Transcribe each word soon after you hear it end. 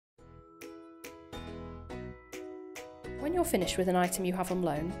When you're finished with an item you have on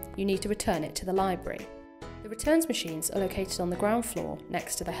loan, you need to return it to the library. The returns machines are located on the ground floor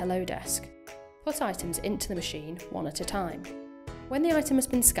next to the Hello desk. Put items into the machine one at a time. When the item has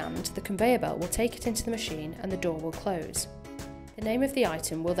been scanned, the conveyor belt will take it into the machine and the door will close. The name of the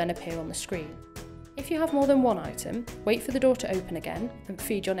item will then appear on the screen. If you have more than one item, wait for the door to open again and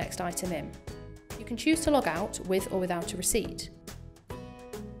feed your next item in. You can choose to log out with or without a receipt.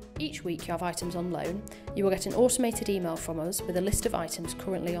 Each week you have items on loan, you will get an automated email from us with a list of items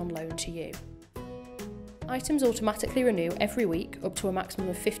currently on loan to you. Items automatically renew every week up to a maximum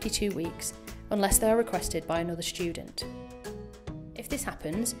of 52 weeks, unless they are requested by another student. If this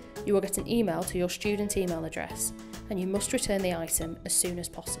happens, you will get an email to your student email address, and you must return the item as soon as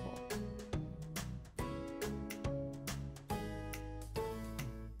possible.